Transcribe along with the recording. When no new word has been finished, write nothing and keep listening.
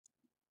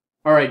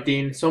All right,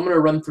 Dean. So I'm going to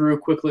run through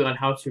quickly on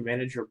how to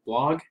manage your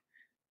blog.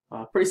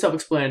 Pretty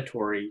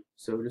self-explanatory.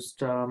 So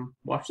just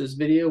watch this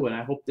video, and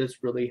I hope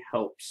this really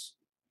helps.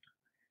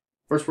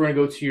 First, we're going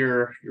to go to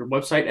your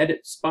website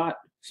edit spot.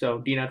 So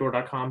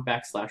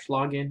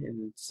deanoutdoor.com/login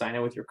and sign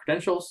in with your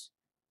credentials.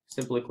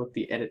 Simply click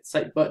the edit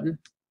site button.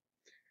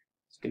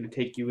 It's going to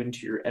take you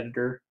into your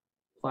editor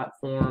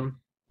platform.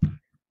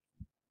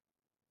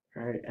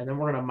 All right, and then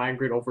we're going to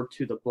migrate over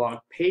to the blog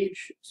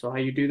page. So how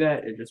you do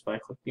that is just by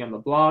clicking on the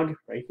blog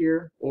right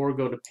here, or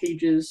go to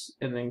pages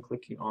and then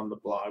clicking on the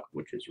blog,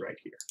 which is right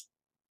here.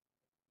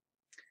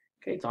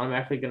 Okay, it's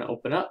automatically going to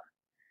open up.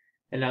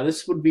 And now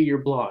this would be your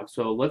blog.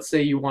 So let's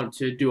say you want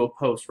to do a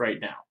post right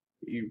now.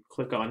 You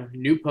click on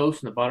new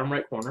post in the bottom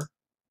right corner.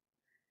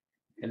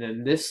 And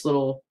then this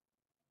little,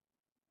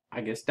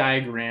 I guess,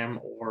 diagram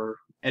or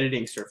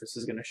editing surface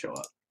is going to show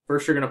up.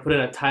 First, you're going to put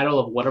in a title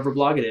of whatever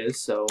blog it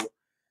is. So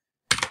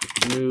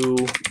new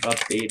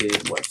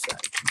updated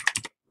website.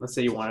 Let's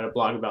say you wanted to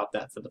blog about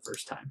that for the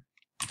first time.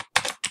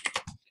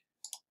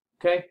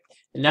 Okay,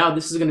 and now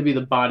this is going to be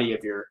the body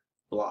of your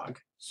blog.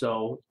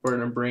 So we're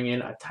going to bring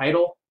in a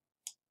title.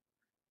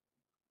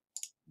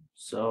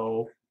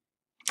 So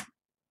I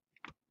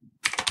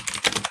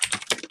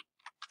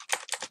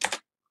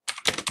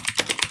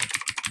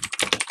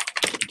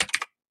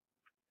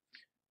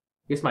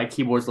guess my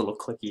keyboard's a little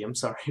clicky. I'm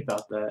sorry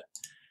about that.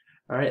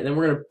 All right, then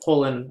we're going to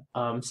pull in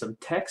some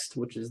text,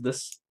 which is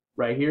this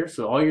right here.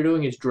 So all you're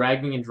doing is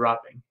dragging and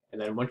dropping.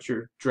 And then once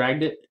you're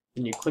dragged it,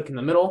 then you click in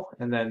the middle,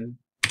 and then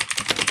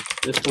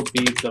this will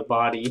be the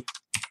body.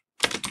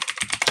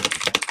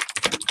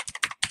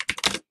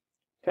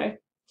 Okay.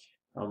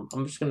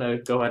 I'm just going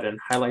to go ahead and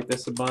highlight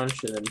this a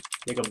bunch and then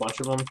make a bunch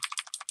of them.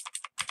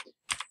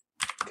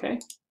 Okay.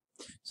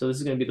 So this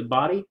is going to be the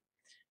body.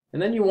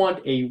 And then you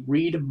want a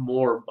read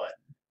more button.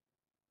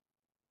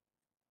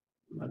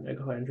 I'm going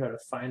to go ahead and try to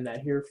find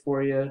that here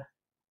for you. Let's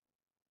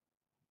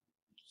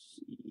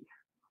see.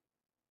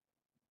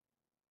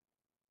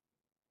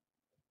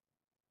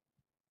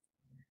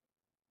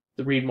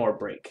 The read more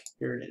break.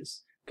 Here it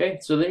is. Okay,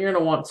 so then you're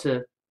going to want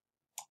to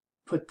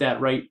put that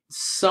right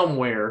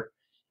somewhere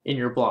in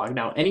your blog.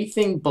 Now,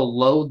 anything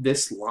below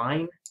this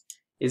line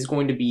is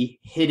going to be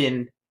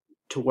hidden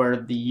to where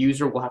the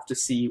user will have to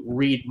see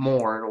read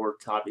more in order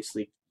to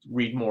obviously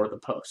read more of the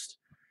post.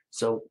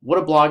 So what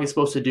a blog is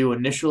supposed to do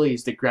initially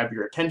is to grab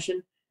your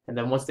attention, and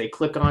then once they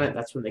click on it,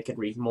 that's when they can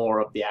read more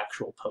of the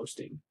actual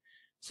posting.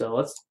 So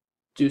let's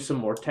do some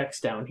more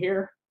text down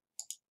here.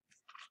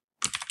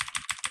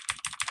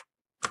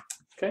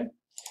 Okay.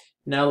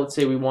 Now let's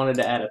say we wanted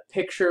to add a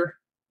picture.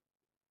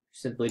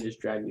 Simply just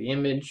drag the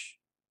image.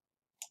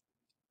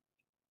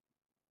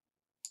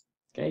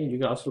 Okay,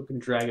 you also can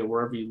drag it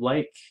wherever you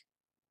like.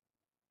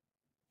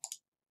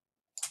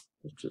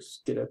 Let's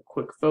just get a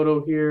quick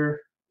photo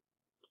here.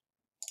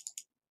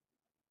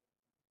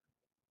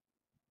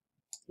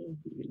 You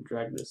can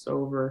drag this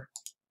over.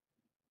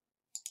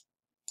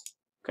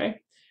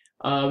 Okay.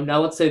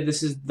 Now let's say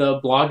this is the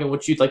blog in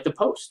which you'd like to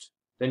post.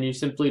 Then you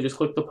simply just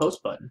click the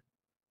post button.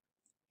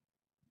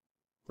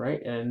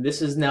 Right, and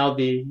this is now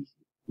the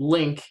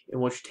link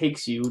in which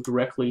takes you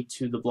directly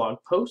to the blog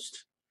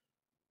post,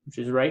 which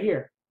is right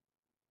here.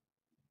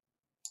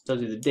 It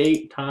tells you the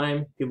date,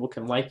 time, people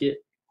can like it,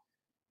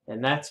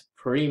 and that's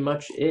pretty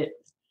much it.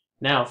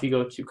 Now, if you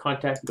go to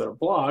contact and go to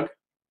blog,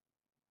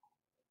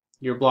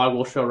 your blog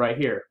will show right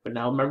here. But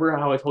now remember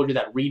how I told you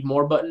that read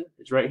more button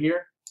is right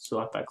here? So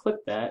if I click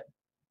that,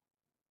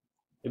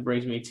 it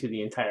brings me to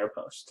the entire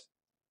post.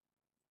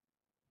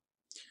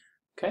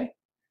 Okay.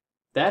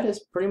 That is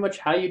pretty much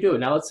how you do it.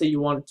 Now let's say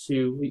let's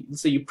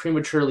say you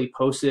prematurely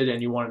posted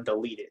and you want to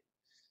delete it.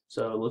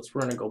 So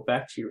we're going to go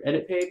back to your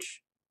edit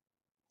page.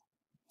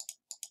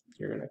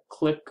 You're going to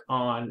click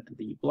on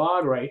the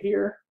blog right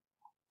here.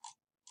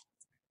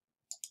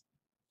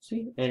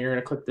 See? And you're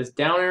going to click this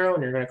down arrow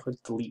and you're going to click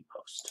delete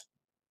post.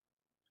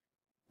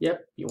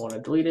 Yep, you want to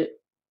delete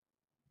it.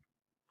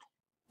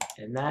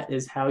 And that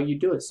is how you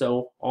do it.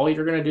 So all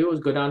you're going to do is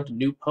go down to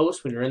new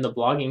post when you're in the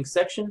blogging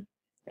section,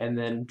 and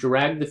then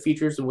drag the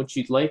features in which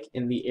you'd like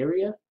in the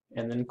area,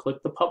 and then click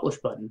the publish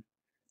button.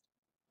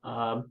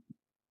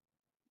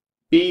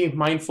 Be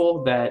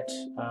mindful that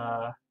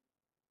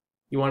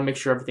you want to make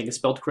sure everything is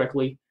spelled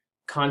correctly.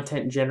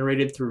 Content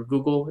generated through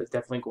Google is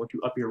definitely going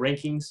to up your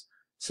rankings.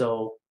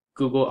 So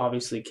Google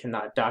obviously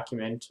cannot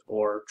document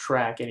or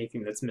track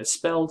anything that's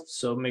misspelled.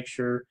 So make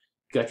sure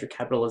you got your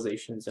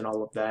capitalizations and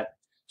all of that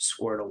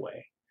squared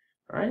away.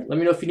 All right, let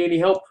me know if you need any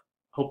help.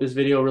 Hope this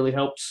video really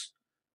helps.